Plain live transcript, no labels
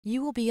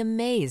You will be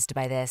amazed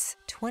by this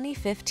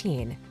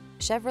 2015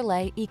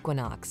 Chevrolet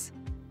Equinox.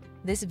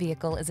 This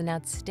vehicle is an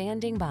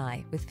outstanding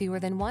buy with fewer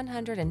than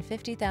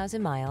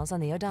 150,000 miles on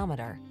the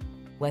odometer.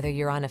 Whether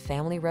you're on a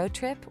family road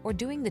trip or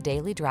doing the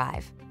daily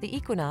drive, the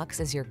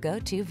Equinox is your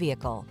go-to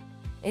vehicle.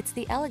 It's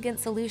the elegant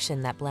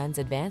solution that blends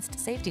advanced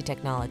safety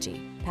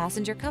technology,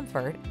 passenger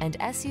comfort, and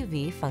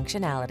SUV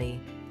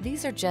functionality.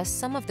 These are just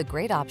some of the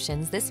great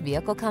options this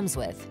vehicle comes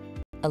with: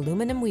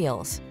 aluminum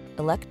wheels,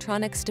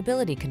 electronic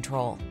stability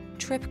control,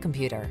 trip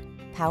computer,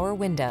 power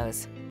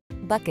windows,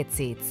 bucket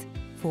seats,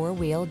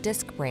 four-wheel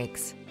disc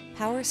brakes,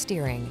 power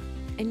steering.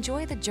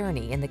 Enjoy the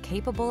journey in the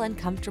capable and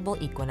comfortable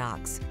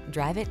Equinox.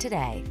 Drive it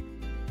today.